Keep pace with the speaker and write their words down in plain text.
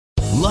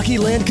Lucky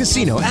Land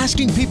Casino,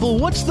 asking people,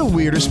 what's the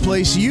weirdest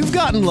place you've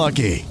gotten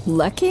lucky?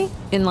 Lucky?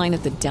 In line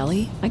at the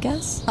deli, I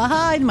guess?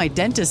 Aha, in my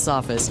dentist's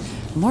office.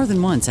 More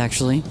than once,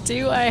 actually.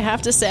 Do I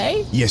have to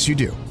say? Yes, you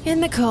do. In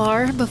the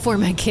car before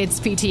my kids'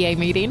 PTA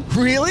meeting.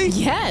 Really?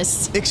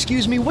 Yes.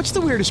 Excuse me, what's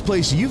the weirdest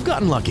place you've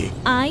gotten lucky?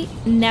 I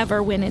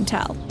never win and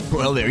tell.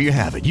 Well, there you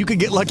have it. You can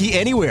get lucky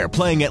anywhere,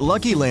 playing at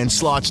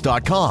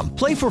LuckyLandSlots.com.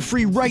 Play for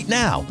free right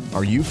now.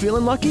 Are you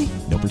feeling lucky?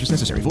 No purchase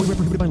necessary. Void where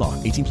prohibited by law.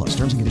 18 plus.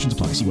 Terms and conditions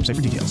apply. See website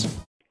for details.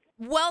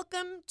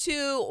 Welcome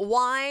to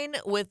Wine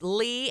with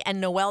Lee and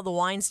Noelle, the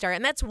wine star.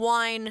 And that's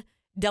wine,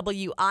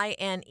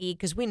 W-I-N-E,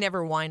 because we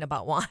never whine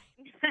about wine.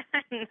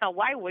 No,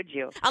 why would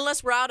you?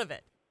 Unless we're out of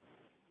it.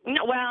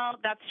 No, well,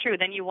 that's true.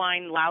 Then you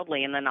whine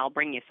loudly, and then I'll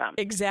bring you some.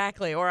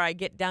 Exactly. Or I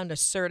get down to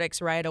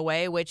Surtics right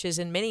away, which is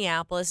in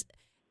Minneapolis,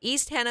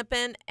 East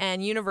Hennepin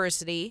and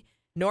University,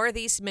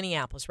 Northeast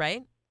Minneapolis,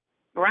 right?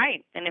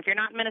 Right. And if you're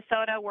not in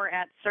Minnesota, we're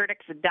at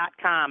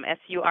Surdyks.com,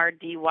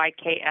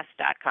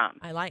 SURDYKS.com.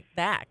 I like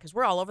that because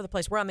we're all over the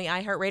place. We're on the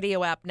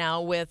iHeartRadio app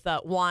now with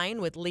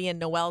Wine with Lee and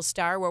Noelle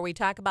Star, where we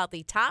talk about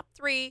the top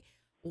 3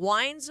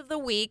 wines of the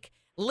week.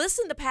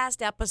 Listen to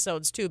past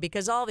episodes, too,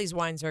 because all these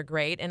wines are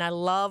great, and I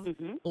love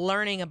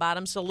learning about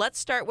them. So let's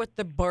start with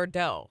the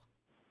Bordeaux.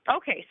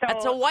 Okay, so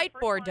that's a white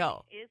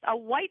Bordeaux. Is a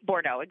white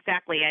Bordeaux,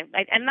 exactly.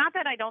 And not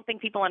that I don't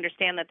think people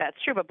understand that that's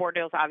true, but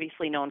Bordeaux is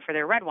obviously known for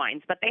their red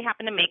wines. But they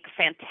happen to make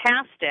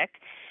fantastic,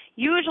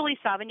 usually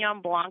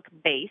Sauvignon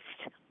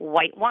Blanc-based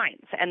white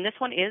wines. And this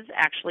one is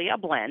actually a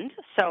blend.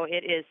 So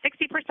it is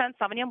 60%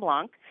 Sauvignon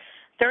Blanc,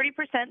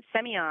 30%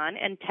 Semillon,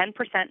 and 10%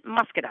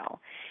 Muscadel.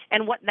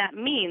 And what that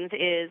means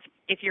is,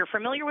 if you're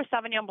familiar with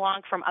Sauvignon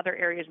Blanc from other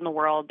areas in the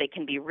world, they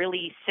can be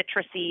really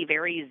citrusy,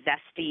 very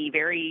zesty,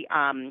 very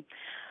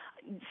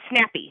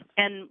snappy.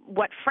 And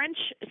what French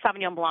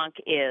Sauvignon Blanc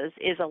is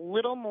a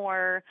little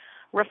more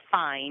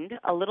refined,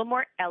 a little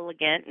more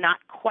elegant,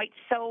 not quite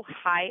so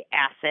high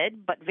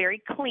acid, but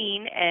very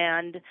clean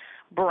and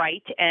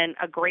bright, and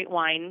a great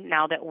wine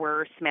now that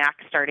we're smack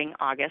starting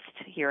August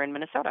here in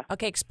Minnesota.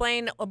 Okay,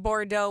 explain a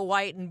Bordeaux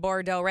white and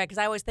Bordeaux red, because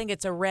I always think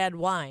it's a red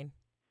wine.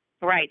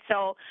 Right.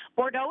 So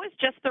Bordeaux is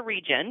just the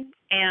region,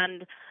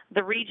 and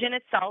the region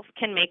itself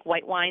can make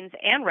white wines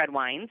and red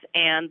wines,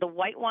 and the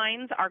white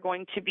wines are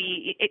going to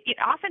be,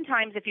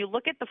 oftentimes if you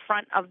look at the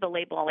front of the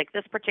label, like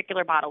this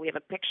particular bottle, we have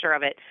a picture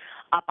of it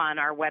up on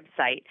our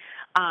website,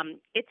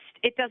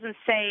 it doesn't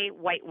say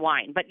white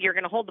wine, but you're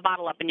going to hold the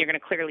bottle up and you're going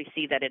to clearly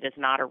see that it is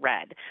not a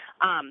red.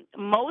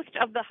 Most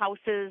of the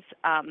houses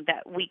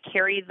that we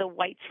carry the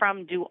whites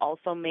from do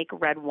also make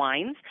red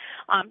wines.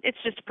 It's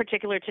just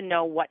particular to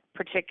know what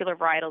particular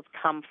varietals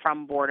come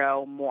from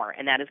Bordeaux more,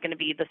 and that is going to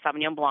be the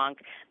Sauvignon Blanc,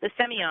 the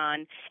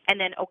Semillon, and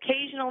then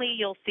occasionally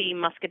you'll see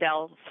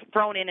Muscadel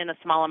thrown in a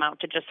small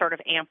amount to just sort of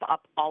amp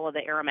up all of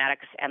the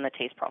aromatics and the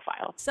taste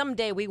profile.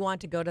 Someday we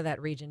want to go to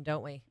that region,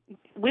 don't we?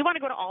 We want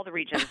to go to all the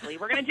regions, Lee.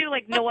 We're going to do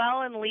like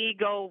Noelle and Lee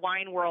go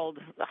wine world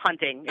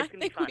hunting. It's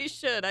going to be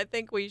fun. I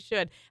think we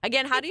should.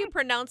 Again, how do you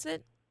pronounce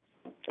it?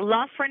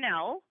 La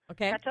Fresnel.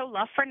 Okay. Chateau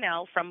La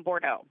Fresnel from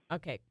Bordeaux.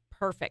 Okay,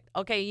 perfect.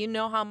 Okay, you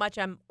know how much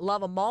I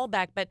love a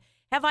Malbec, but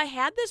have I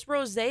had this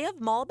rosé of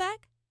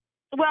Malbec?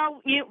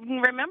 Well, you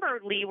remember,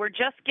 Lee, we're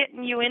just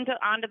getting you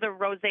onto the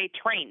rosé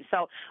train.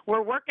 So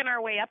we're working our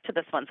way up to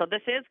this one. So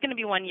this is going to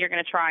be one you're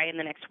going to try in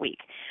the next week.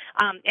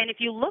 And if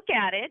you look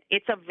at it,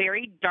 it's a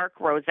very dark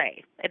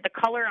rosé. The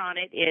color on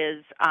it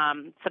is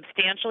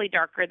substantially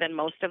darker than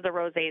most of the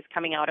rosés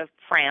coming out of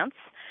France.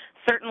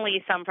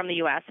 Certainly some from the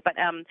U.S. But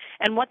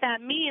and what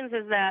that means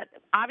is that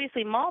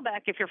obviously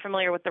Malbec, if you're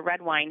familiar with the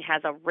red wine,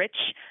 has a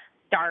rich,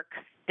 dark,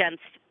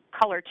 dense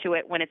color to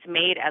it when it's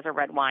made as a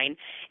red wine,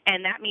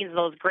 and that means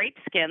those grape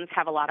skins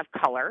have a lot of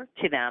color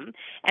to them.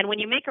 And when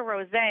you make a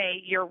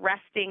rosé, you're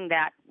resting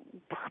that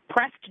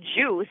pressed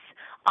juice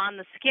on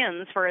the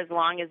skins for as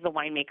long as the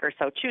winemaker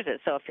so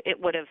chooses. So if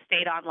it would have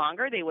stayed on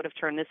longer, they would have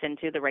turned this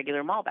into the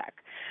regular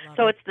Malbec.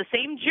 So it's the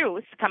same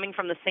juice coming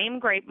from the same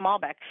grape,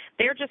 Malbec.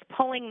 They're just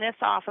pulling this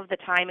off of the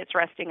time it's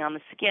resting on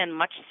the skin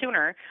much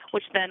sooner,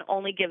 which then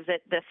only gives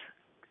it this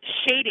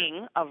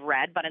shading of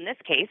red, but in this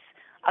case,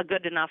 a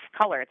good enough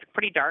color. It's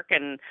pretty dark,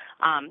 and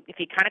if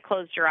you kind of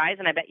closed your eyes,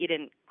 and I bet you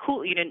didn't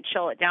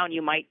chill it down,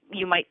 you might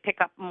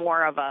pick up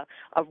more of a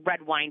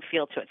red wine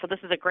feel to it. So this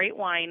is a great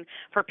wine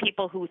for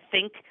people who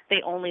think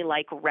they only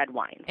like red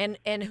wine.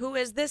 And who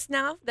is this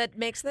now that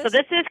makes this? So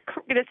this is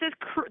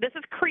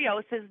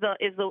Crios is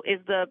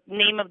the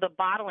name of the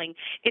bottling.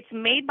 It's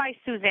made by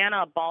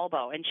Susana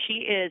Balbo, and she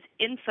is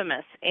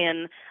infamous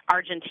in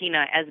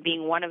Argentina as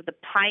being one of the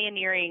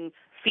pioneering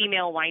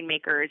female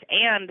winemakers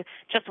and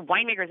just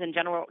winemakers in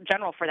general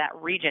for that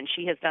region.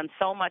 She has done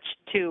so much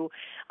to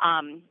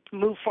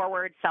move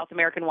forward South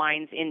American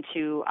wines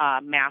into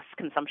mass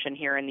consumption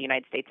here in the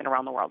United States and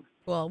around the world.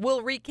 Well,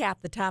 we'll recap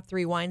the top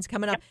 3 wines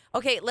coming up.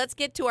 Yep. Okay, let's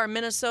get to our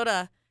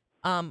Minnesota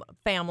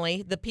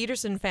family, the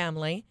Peterson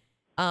family.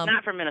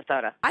 Not from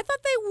Minnesota. I thought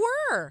they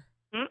were.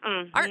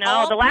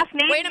 No, the last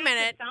name wait a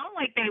minute. Sound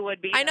like they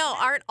would be. I know.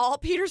 Aren't all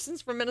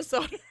Petersons from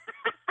Minnesota?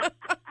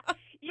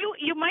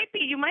 You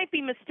you might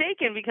be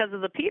mistaken because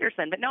of the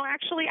Peterson, but no,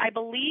 actually, I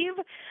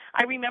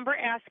remember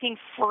asking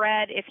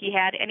Fred if he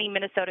had any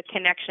Minnesota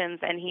connections,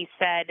 and he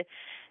said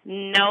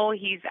no.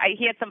 He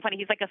had some funny.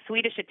 He's like a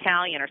Swedish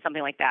Italian or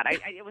something like that.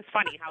 It was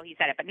funny how he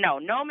said it, but no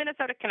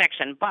Minnesota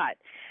connection, but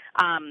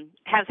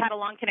has had a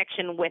long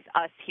connection with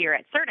us here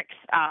at Surtix.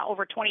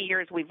 Over 20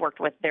 years, we've worked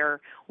with their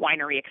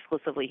winery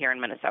exclusively here in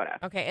Minnesota.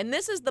 Okay, and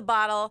this is the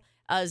bottle,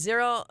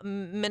 Zero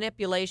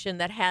Manipulation,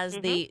 that has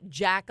the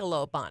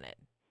jackalope on it.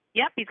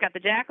 Yep, he's got the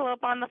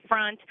jackalope on the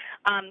front.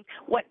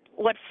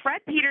 What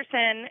Fred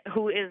Peterson,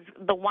 who is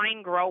the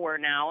wine grower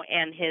now,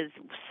 and his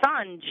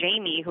son,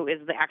 Jamie, who is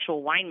the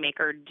actual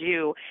winemaker,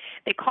 do,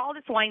 they call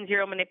this wine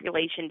Zero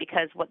Manipulation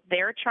because what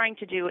they're trying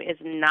to do is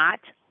not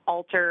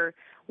alter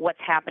what's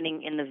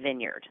happening in the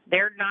vineyard.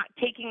 They're not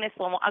taking this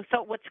level.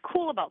 So what's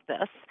cool about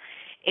this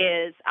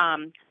is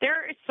there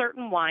are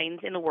certain wines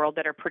in the world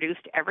that are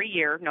produced every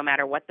year, no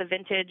matter what the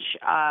vintage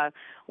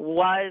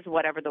was,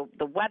 whatever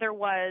the weather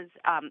was.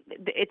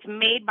 It's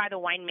made by the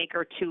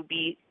winemaker to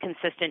be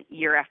consistent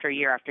year after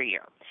year after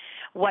year.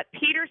 What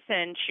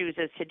Peterson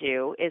chooses to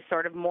do is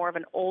sort of more of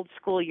an old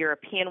school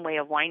European way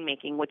of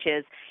winemaking, which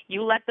is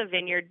you let the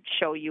vineyard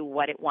show you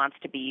what it wants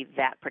to be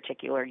that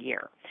particular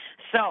year.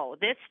 So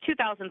this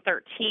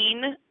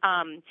 2013,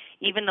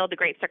 even though the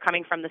grapes are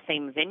coming from the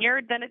same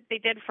vineyard than they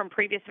did from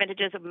previous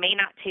vintages, it may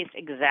not taste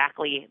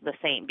exactly the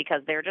same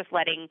because they're just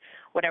letting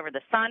whatever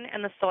the sun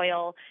and the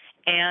soil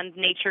and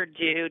nature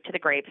do to the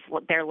grapes,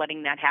 they're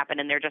letting that happen,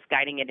 and they're just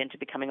guiding it into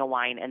becoming a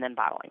wine and then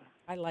bottling.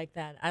 I like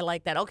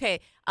that. Okay,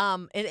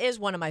 it is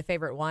one of my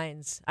favorite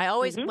wines. I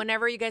always,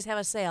 whenever you guys have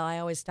a sale, I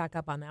always stock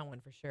up on that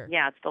one for sure.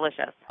 Yeah, it's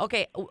delicious.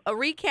 Okay, a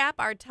recap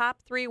our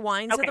top 3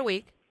 wines of the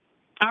week.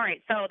 All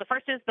right, so the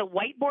first is the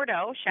White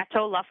Bordeaux,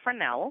 Chateau La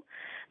Fresnel.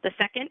 The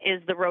second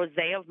is the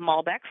Rosé of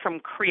Malbec from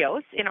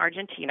Crios in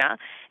Argentina.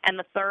 And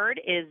the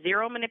third is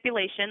Zero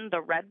Manipulation, the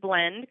red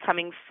blend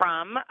coming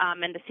from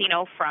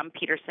Mendocino from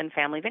Peterson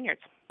Family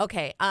Vineyards.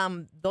 Okay,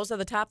 those are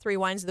the top 3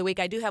 wines of the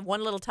week. I do have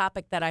one little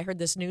topic that I heard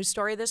this news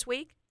story this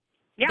week.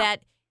 Yeah.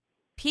 That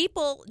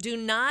people do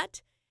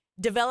not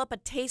develop a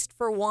taste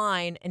for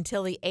wine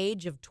until the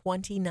age of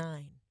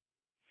 29.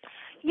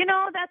 You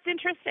know, that's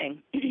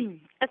interesting.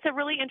 That's a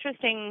really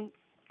interesting.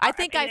 I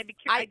think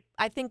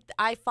I think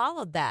I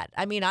followed that.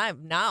 I mean,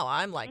 I'm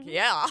like,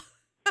 yeah.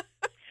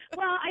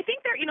 Well, I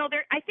think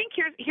I think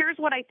here's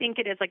what I think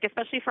it is, like,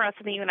 especially for us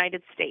in the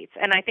United States,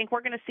 and I think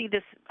we're going to see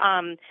this.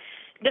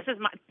 This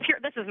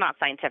is not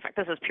scientific.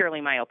 This is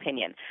purely my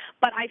opinion.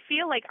 But I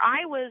feel like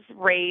I was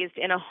raised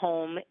in a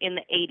home in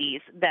the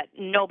 80s that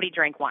nobody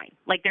drank wine.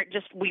 Like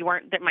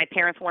my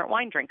parents weren't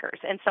wine drinkers,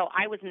 and so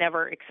I was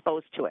never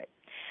exposed to it.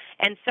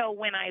 And so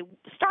when I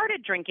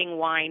started drinking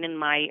wine in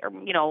my,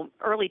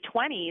 early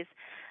 20s,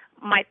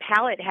 my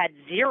palate had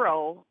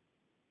zero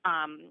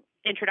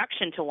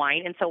introduction to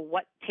wine. And so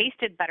what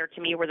tasted better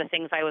to me were the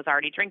things I was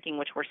already drinking,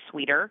 which were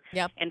sweeter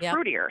and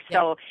fruitier.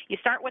 So you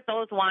start with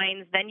those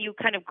wines, then you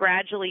kind of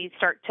gradually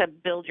start to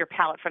build your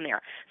palate from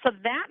there. So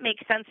that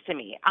makes sense to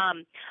me.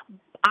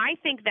 I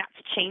think that's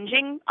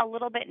changing a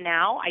little bit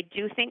now. I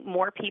do think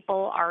more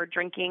people are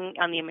drinking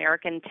on the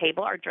American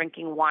table, are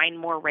drinking wine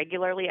more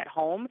regularly at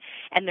home,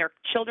 and their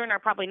children are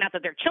probably, not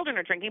that their children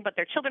are drinking, but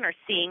their children are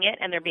seeing it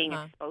and they're being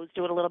exposed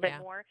to it a little bit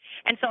more.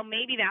 And so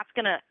maybe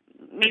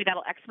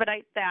that'll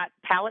expedite that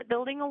palate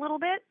building a little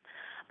bit.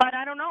 But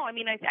I don't know. I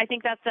mean, I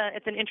think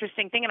it's an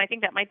interesting thing, and I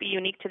think that might be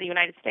unique to the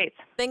United States.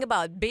 Think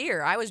about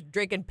beer. I was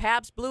drinking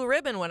Pabst Blue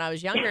Ribbon when I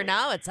was younger.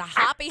 Now it's a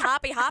hoppy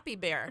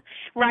beer.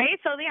 Right?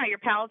 So, yeah, your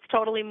palate's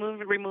totally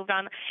removed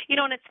on.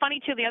 And it's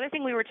funny, too. The other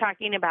thing we were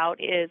talking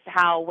about is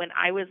how when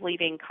I was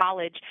leaving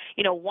college,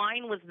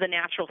 wine was the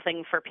natural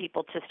thing for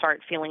people to start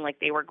feeling like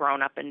they were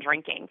grown up and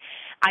drinking.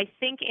 I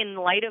think in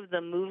light of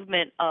the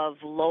movement of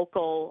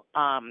local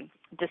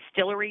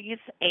distilleries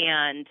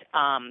and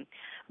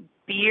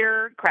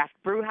beer, craft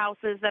brew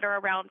houses that are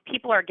around,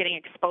 people are getting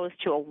exposed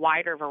to a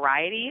wider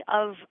variety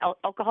of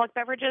alcoholic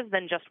beverages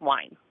than just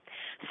wine.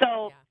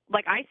 So,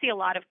 like, I see a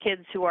lot of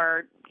kids who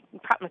are,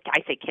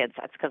 I say kids,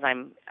 that's because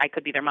I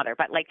could be their mother,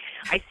 but, like,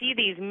 I see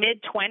these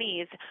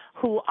mid-20s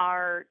who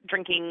are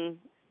drinking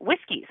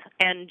whiskeys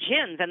and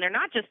gins, and they're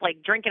not just,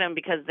 like, drinking them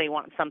because they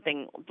want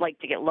something, like,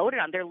 to get loaded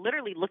on. They're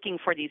literally looking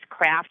for these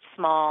craft,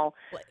 small,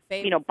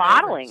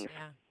 bottlings.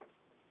 Yeah.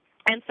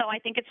 And so I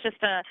think it's just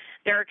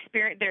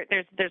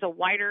there's a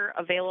wider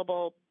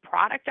available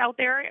product out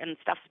there, and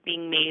stuff's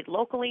being made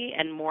locally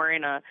and more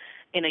in a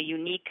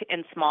unique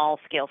and small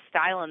scale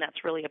style, and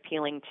that's really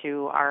appealing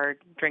to our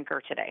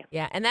drinker today.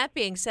 Yeah, and that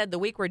being said, the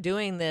week we're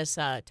doing this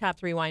Top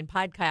 3 Wine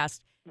podcast,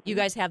 you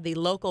guys have the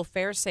local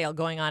fair sale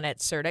going on at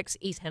Surtix,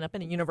 East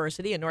Hennepin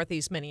University in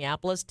Northeast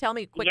Minneapolis. Tell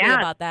me quickly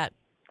about that.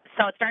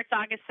 So it starts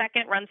August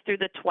 2nd, runs through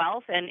the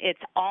 12th, and it's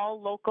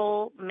all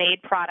local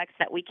made products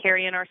that we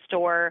carry in our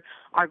store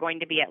are going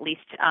to be at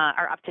least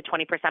are up to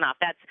 20% off.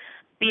 That's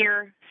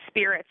beer,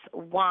 spirits,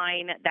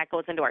 wine that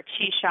goes into our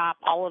cheese shop,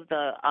 all of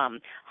the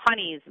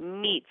honeys,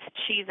 meats,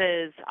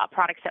 cheeses,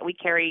 products that we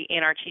carry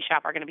in our cheese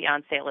shop are going to be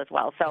on sale as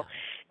well. So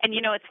And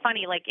it's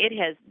funny, like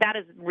that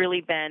has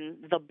really been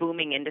the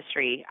booming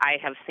industry I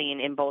have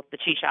seen in both the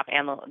cheese shop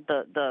and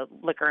the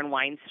liquor and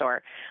wine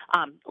store.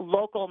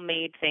 Local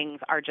made things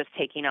are just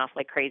taking off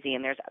like crazy,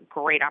 and there's a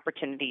great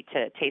opportunity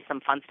to taste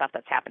some fun stuff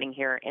that's happening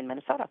here in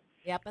Minnesota.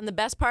 Yep, and the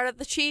best part of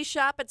the cheese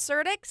shop at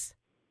Surdyk's?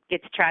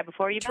 Get to try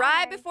before you buy.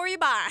 Try before you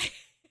buy.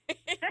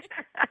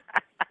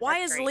 Why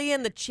is great. Lee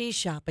in the cheese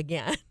shop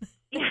again?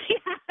 Yeah,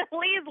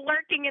 Lee is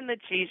lurking in the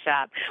cheese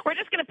shop. We're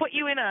just going to put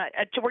you in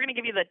we're going to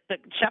give you the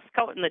chef's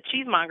coat and the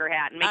cheesemonger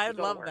hat and make you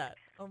go love work. that.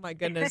 Oh, my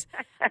goodness.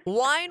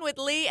 Wine with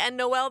Lee and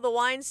Noelle, the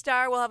wine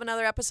star. We'll have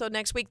another episode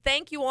next week.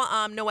 Thank you,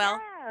 Noelle.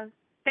 Yeah.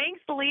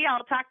 Thanks, Lee.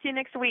 I'll talk to you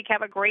next week.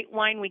 Have a great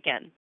wine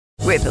weekend.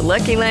 With the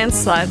Lucky Land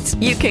Slots,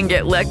 you can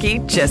get lucky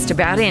just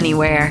about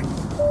anywhere.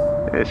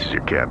 This is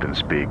your captain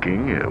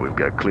speaking. We've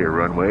got clear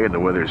runway and the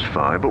weather's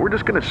fine, but we're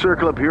just going to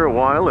circle up here a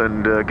while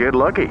and get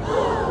lucky.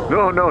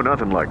 No,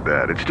 nothing like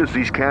that. It's just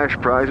these cash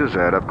prizes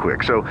add up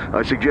quick. So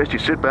I suggest you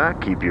sit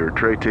back, keep your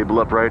tray table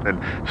upright, and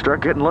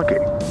start getting lucky.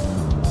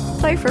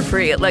 Play for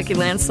free at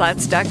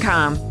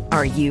LuckyLandSlots.com.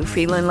 Are you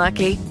feeling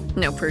lucky?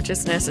 No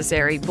purchase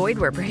necessary. Void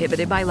where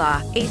prohibited by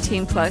law.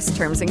 18+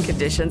 terms and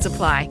conditions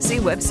apply. See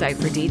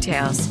website for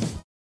details.